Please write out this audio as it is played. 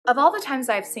Of all the times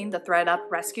I've seen the Thredup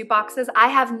rescue boxes, I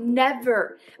have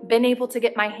never been able to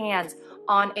get my hands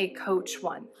on a Coach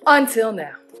one until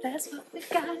now. That's what we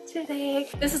got today.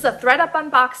 This is a Thredup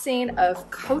unboxing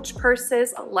of Coach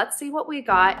purses. Let's see what we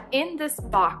got in this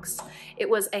box. It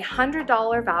was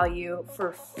 $100 value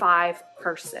for 5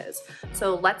 purses.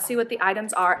 So let's see what the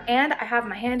items are. And I have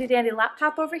my handy dandy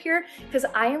laptop over here because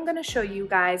I am gonna show you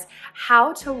guys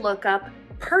how to look up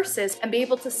purses and be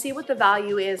able to see what the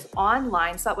value is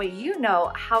online, so that way you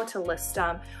know how to list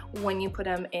them when you put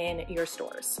them in your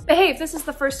stores. But hey, if this is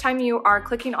the first time you are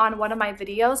clicking on one of my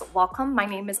videos, welcome. My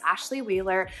name is Ashley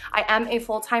Wheeler. I am a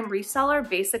full-time reseller.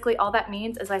 Basically, all that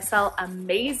means is I sell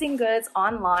amazing goods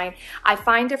online. I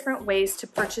find different ways to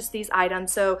purchase these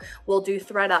items. So we'll do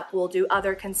Thredup, we'll do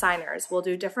other consigners, we'll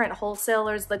do different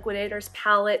wholesalers, liquidators,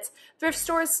 pallets, thrift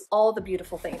stores, all the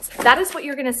beautiful things. That is what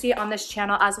you're gonna see on this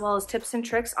channel, as well as tips and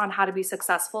tricks on how to be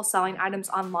successful selling items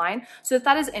online. So if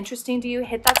that is interesting to you,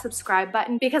 hit that subscribe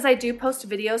button, because I do post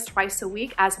videos twice a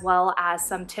week, as well as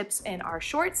some tips in our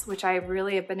shorts, which I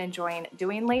really have been enjoying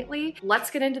doing lately.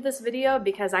 Let's get into this video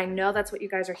because I know that's what you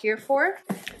guys are here for.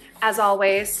 As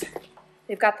always,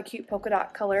 they've got the cute polka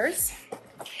dot colors.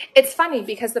 It's funny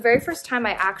because the very first time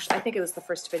I think it was the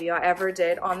first video I ever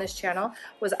did on this channel,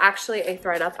 was actually a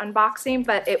Thredup unboxing,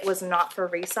 but it was not for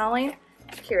reselling.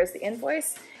 Here is the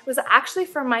invoice. It was actually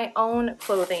for my own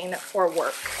clothing for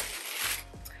work.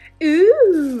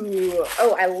 Ooh,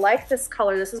 oh, I like this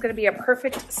color. This is gonna be a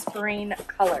perfect spring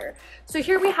color. So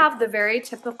here we have the very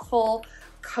typical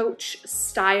Coach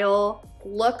style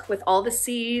look with all the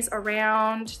C's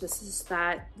around. This is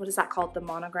that, what is that called? The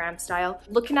monogram style.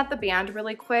 Looking at the band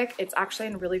really quick, it's actually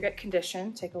in really great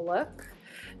condition. Take a look.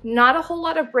 Not a whole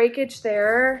lot of breakage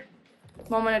there.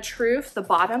 Moment of truth, the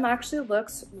bottom actually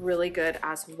looks really good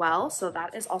as well. So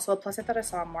that is also a plus. I thought I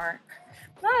saw a mark.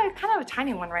 Kind of a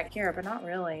tiny one right here, but not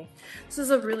really. This is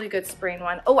a really good spring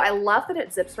one. Oh, I love that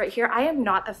it zips right here. I am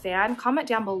not a fan. Comment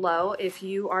down below if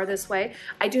you are this way.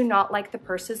 I do not like the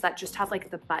purses that just have like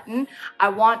the button. I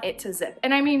want it to zip.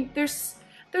 And I mean, there's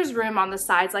room on the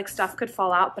sides, like stuff could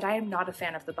fall out, but I am not a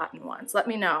fan of the button ones. Let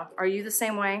me know. Are you the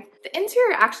same way? The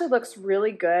interior actually looks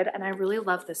really good, and I really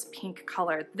love this pink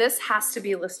color. This has to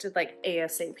be listed like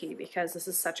ASAP because this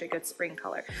is such a good spring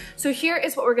color. So here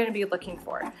is what we're gonna be looking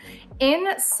for.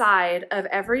 Inside of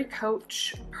every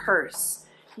Coach purse,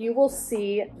 you will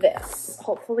see this.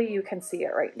 Hopefully you can see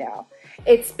it right now.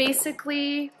 It's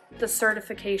basically the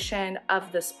certification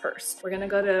of this purse. We're gonna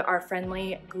go to our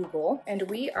friendly Google, and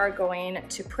we are going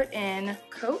to put in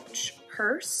Coach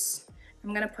purse.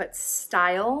 I'm gonna put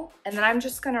style, and then I'm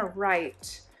just gonna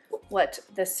write what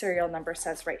this serial number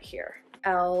says right here.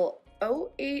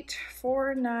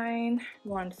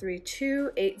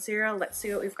 L084913280. Let's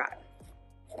see what we've got.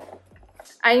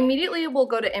 I immediately will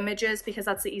go to images because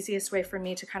that's the easiest way for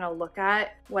me to kind of look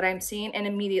at what I'm seeing and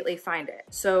immediately find it.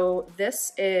 So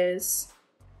this is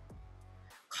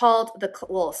called the,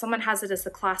 well, someone has it as the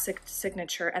classic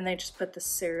signature and they just put the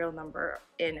serial number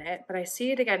in it, but I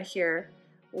see it again here.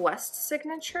 West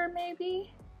signature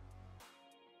maybe?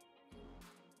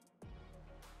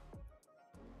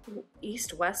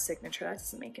 East-west signature, that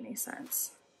doesn't make any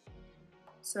sense.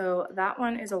 So that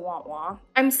one is a wah-wah.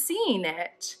 I'm seeing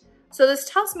it. So this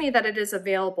tells me that it is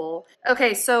available.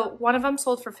 Okay, so one of them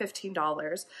sold for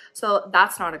 $15, so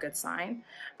that's not a good sign.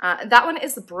 That one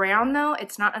is brown though.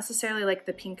 It's not necessarily like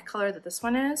the pink color that this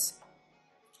one is.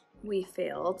 We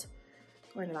failed.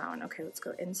 Going to that one. Okay, let's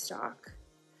go in stock.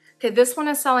 Okay, this one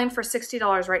is selling for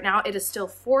 $60 right now. It is still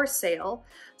for sale,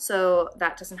 so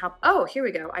that doesn't help. Oh, here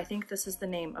we go. I think this is the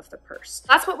name of the purse.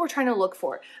 That's what we're trying to look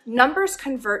for. Numbers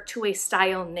convert to a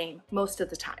style name most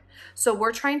of the time. So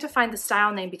we're trying to find the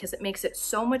style name because it makes it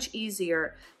so much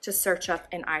easier to search up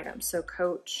an item. So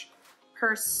Coach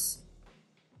purse,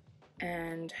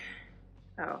 and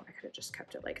oh, I could have just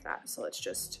kept it like that. So let's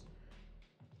just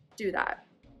do that.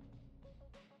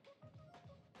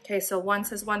 Okay, so one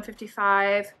says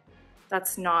 155.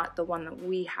 That's not the one that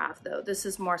we have though. This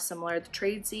is more similar. The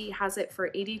Trade Z has it for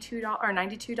 $82 or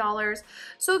 $92.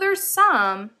 So there's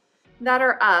some that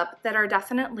are up that are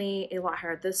definitely a lot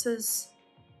higher. This is,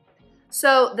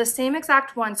 so the same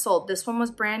exact one sold. This one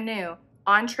was brand new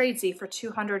on Trade Z for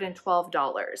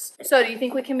 $212. So do you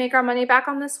think we can make our money back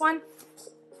on this one?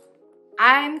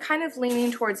 I'm kind of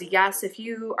leaning towards yes, if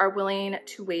you are willing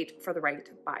to wait for the right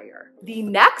buyer. The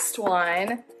next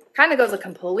one kind of goes a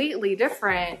completely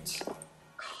different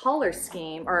color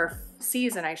scheme, or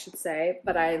season I should say,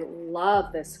 but I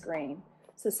love this green.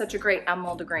 This is such a great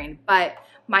emerald green, but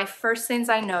my first things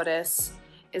I notice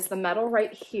is the metal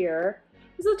right here.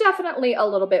 This is definitely a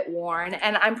little bit worn,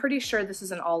 and I'm pretty sure this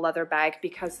is an all leather bag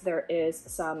because there is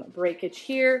some breakage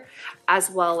here as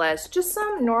well as just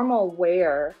some normal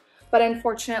wear. But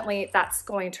unfortunately, that's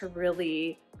going to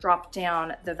really drop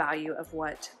down the value of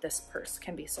what this purse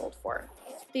can be sold for.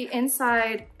 The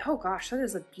inside, oh gosh, that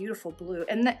is a beautiful blue.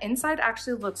 And the inside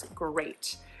actually looks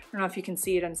great. I don't know if you can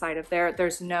see it inside of there.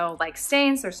 There's no like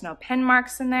stains, there's no pen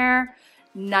marks in there,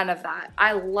 none of that.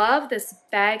 I love this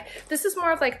bag. This is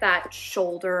more of like that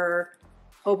shoulder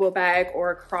hobo bag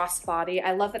or crossbody.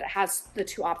 I love that it has the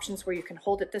two options where you can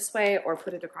hold it this way or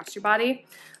put it across your body.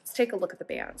 Let's take a look at the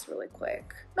bands really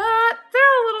quick. They're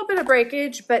a little bit of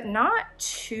breakage, but not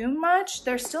too much.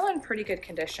 They're still in pretty good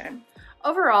condition.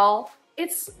 Overall,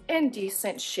 it's in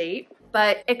decent shape,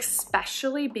 but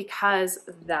especially because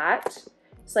that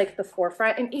is like the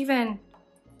forefront, and even,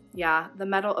 yeah, the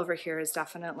metal over here has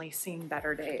definitely seen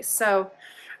better days. So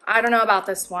I don't know about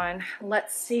this one.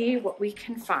 Let's see what we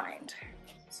can find.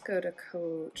 Let's go to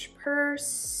Coach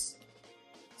Purse.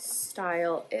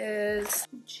 Style is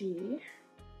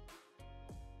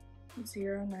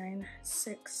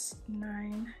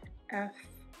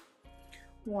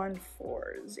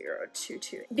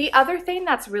G0969F14022. The other thing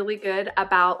that's really good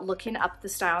about looking up the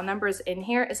style numbers in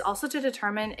here is also to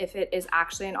determine if it is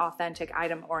actually an authentic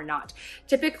item or not.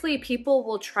 Typically, people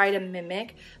will try to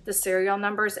mimic the serial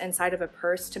numbers inside of a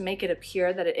purse to make it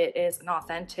appear that it is an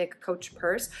authentic Coach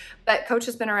purse, but Coach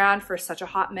has been around for such a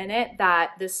hot minute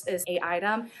that this is an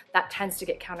item that tends to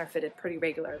get counterfeited pretty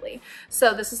regularly.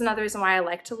 So this is another reason why I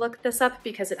like to look this up,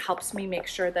 because it helps me make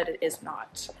sure that it is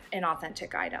not an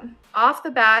authentic item. Off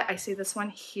the bat, I see this one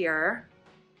here.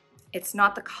 It's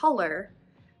not the color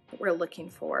that we're looking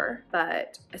for,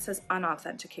 but it says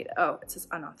unauthenticated. Oh, it says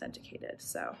unauthenticated,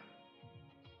 so.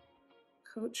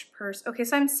 Coach purse. Okay,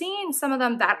 so I'm seeing some of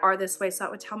them that are this way, so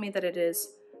that would tell me that it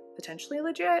is potentially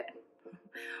legit.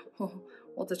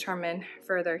 We'll determine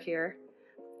further here.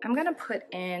 I'm gonna put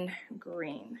in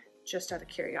green, just out of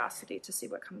curiosity to see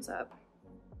what comes up.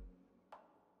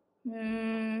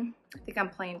 I think I'm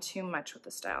playing too much with the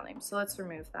style name, so let's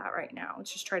remove that right now.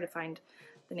 Let's just try to find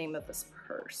the name of this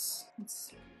purse.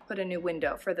 Let's put a new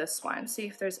window for this one, see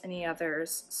if there's any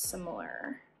others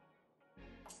similar.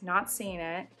 Not seeing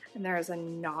it, and there is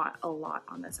not a lot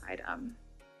on this item.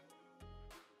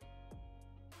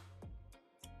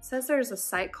 It says there's a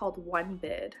site called One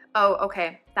Bid. Oh,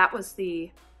 okay, that was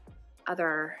the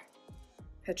other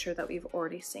picture that we've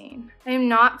already seen. I am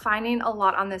not finding a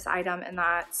lot on this item, and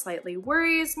that slightly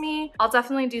worries me. I'll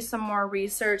definitely do some more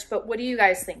research, but what do you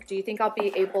guys think? Do you think I'll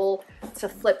be able to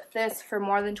flip this for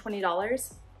more than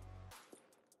 $20?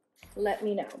 Let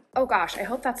me know. Oh gosh, I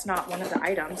hope that's not one of the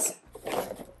items.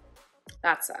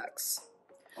 That sucks.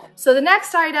 So the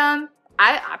next item,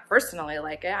 I personally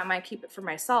like it. I might keep it for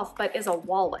myself, but is a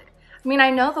wallet. I mean, I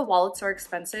know the wallets are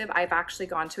expensive. I've actually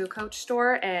gone to a Coach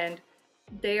store and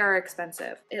they are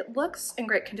expensive. It looks in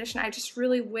great condition. I just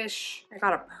really wish I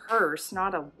got a purse,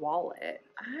 not a wallet.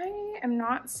 I am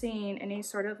not seeing any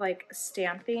sort of like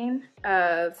stamping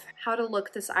of how to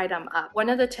look this item up. One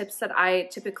of the tips that I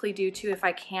typically do too, if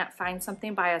I can't find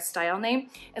something by a style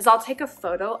name, is I'll take a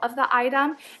photo of the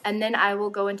item and then I will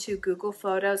go into Google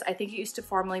Photos. I think it used to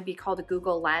formerly be called a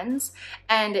Google Lens,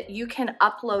 and you can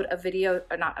upload a video,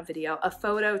 or not a video, a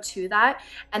photo to that,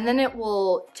 and then it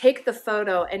will take the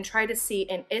photo and try to see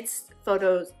in its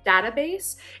photos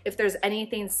database if there's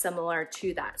anything similar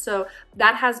to that. So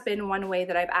that has been one way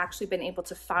that I've actually been able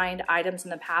to find items in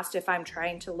the past if I'm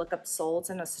trying to look up solds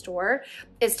in a store,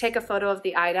 is take a photo of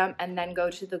the item and then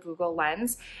go to the Google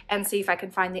Lens and see if I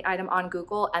can find the item on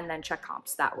Google and then check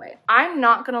comps that way. I'm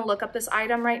not gonna look up this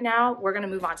item right now. We're gonna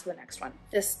move on to the next one.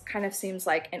 This kind of seems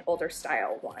like an older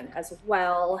style one as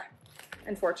well,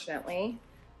 unfortunately,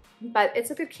 but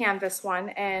it's a good canvas one,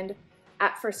 and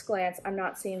at first glance, I'm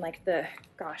not seeing like the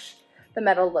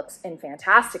metal looks in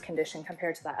fantastic condition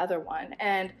compared to that other one.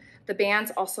 And the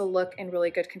bands also look in really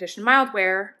good condition. Mild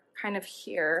wear, kind of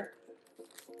here,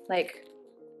 like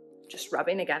just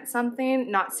rubbing against something.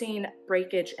 Not seeing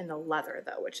breakage in the leather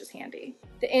though, which is handy.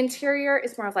 The interior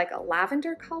is more of like a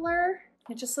lavender color.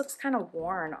 It just looks kind of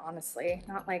worn, honestly.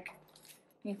 Not like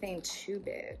anything too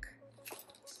big.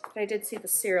 But I did see the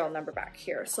serial number back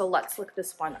here, so let's look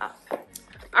this one up.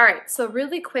 All right, so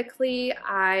really quickly,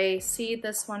 I see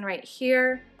this one right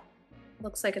here.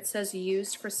 Looks like it says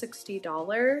used for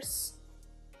 $60.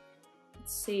 Let's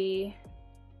see,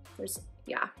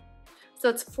 yeah. So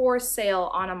it's for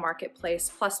sale on a marketplace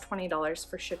plus $20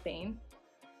 for shipping,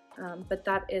 but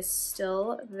that is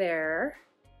still there.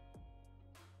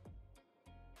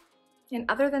 And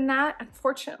other than that,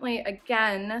 unfortunately,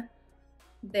 again,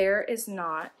 there is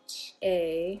not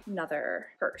another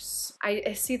purse.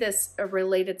 I see this a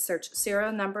related search,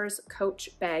 serial numbers, Coach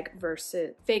bag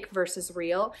versus fake versus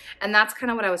real. And that's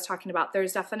kind of what I was talking about.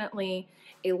 There's definitely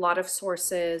a lot of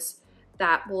sources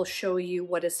that will show you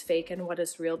what is fake and what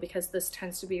is real, because this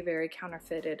tends to be a very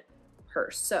counterfeited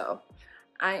purse. So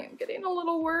I am getting a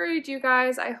little worried, you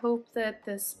guys. I hope that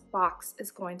this box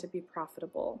is going to be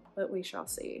profitable, but we shall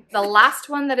see. The last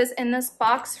one that is in this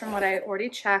box, from what I already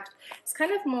checked, is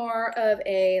kind of more of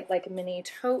a like mini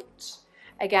tote.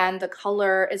 Again, the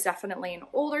color is definitely an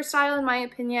older style in my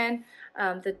opinion.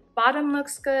 The bottom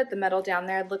looks good. The metal down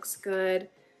there looks good.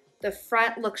 The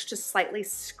front looks just slightly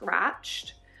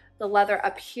scratched. The leather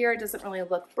up here doesn't really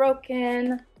look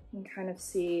broken. You can kind of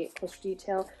see closer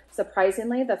detail.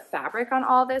 Surprisingly, the fabric on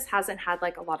all this hasn't had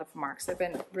like a lot of marks. I've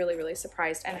been really, really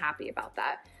surprised and happy about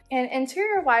that. And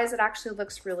interior wise, it actually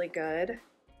looks really good.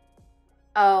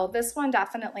 Oh, this one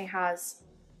definitely has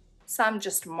some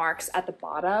just marks at the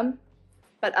bottom,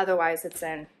 but otherwise it's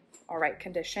in all right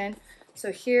condition.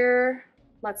 So here,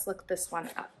 let's look this one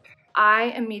up.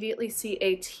 I immediately see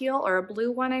a teal, or a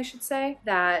blue one, I should say,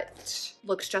 that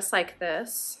looks just like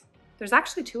this. There's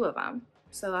actually two of them,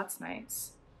 so that's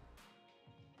nice.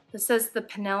 This says the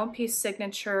Penelope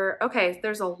signature. Okay,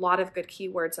 there's a lot of good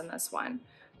keywords in this one.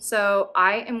 So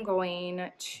I am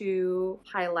going to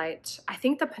highlight, I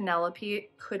think the Penelope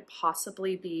could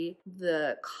possibly be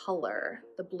the color,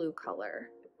 the blue color.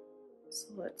 So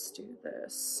let's do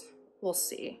this. We'll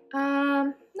see.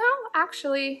 No,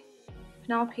 actually,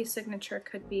 Penelope signature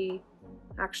could be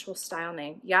actual style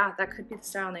name. Yeah, that could be the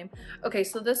style name. Okay,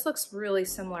 so this looks really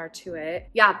similar to it.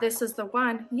 Yeah, this is the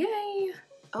one. Yay!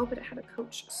 Oh, but it had a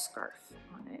Coach scarf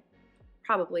on it.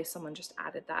 Probably someone just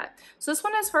added that. So this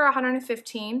one is for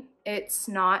 $115. It's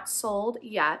not sold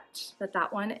yet, but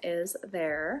that one is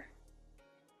there.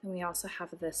 And we also have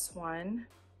this one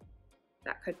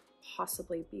that could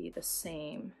possibly be the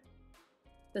same.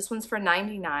 This one's for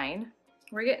 $99.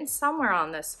 We're getting somewhere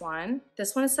on this one.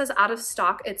 This one says out of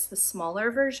stock. It's the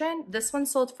smaller version. This one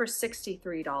sold for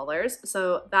 $63.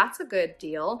 So that's a good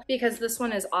deal, because this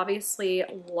one is obviously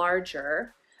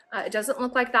larger. It doesn't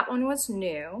look like that one was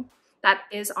new. That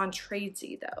is on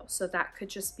Tradesy though. So that could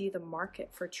just be the market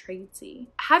for Tradesy.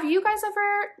 Have you guys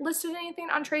ever listed anything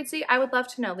on Tradesy? I would love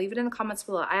to know. Leave it in the comments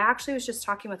below. I actually was just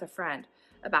talking with a friend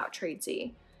about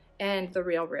Tradesy and the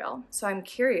Real. So I'm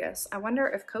curious. I wonder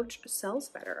if Coach sells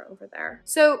better over there.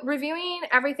 So reviewing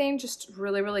everything just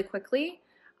really, really quickly,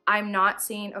 I'm not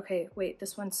seeing, okay, wait,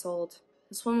 this one sold.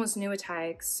 This one was new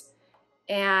tags,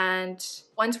 and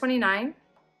 $129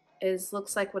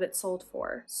 looks like what it sold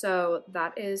for. So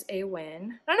that is a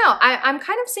win. I don't know, I'm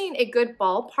kind of seeing a good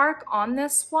ballpark on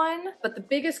this one, but the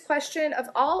biggest question of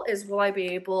all is, will I be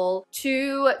able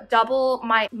to double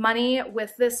my money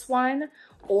with this one,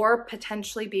 or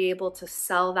potentially be able to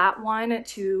sell that one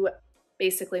to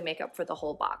basically make up for the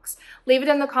whole box? Leave it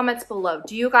in the comments below.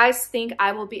 Do you guys think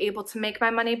I will be able to make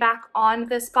my money back on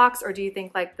this box, or do you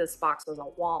think like this box was a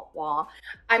wah-wah?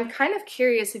 I'm kind of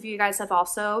curious if you guys have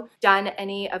also done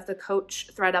any of the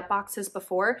Coach Thredup boxes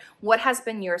before. What has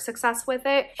been your success with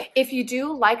it? If you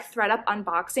do like Thredup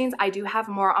unboxings, I do have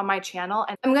more on my channel,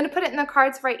 and I'm gonna put it in the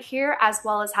cards right here, as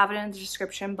well as have it in the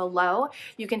description below.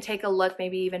 You can take a look,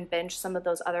 maybe even binge some of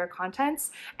those other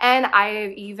contents. And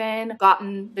I've even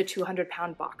gotten the 200-pound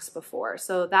box before.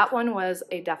 So that one was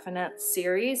a definite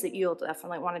series that you'll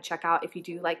definitely want to check out if you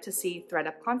do like to see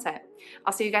Thredup content.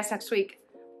 I'll see you guys next week.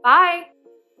 Bye.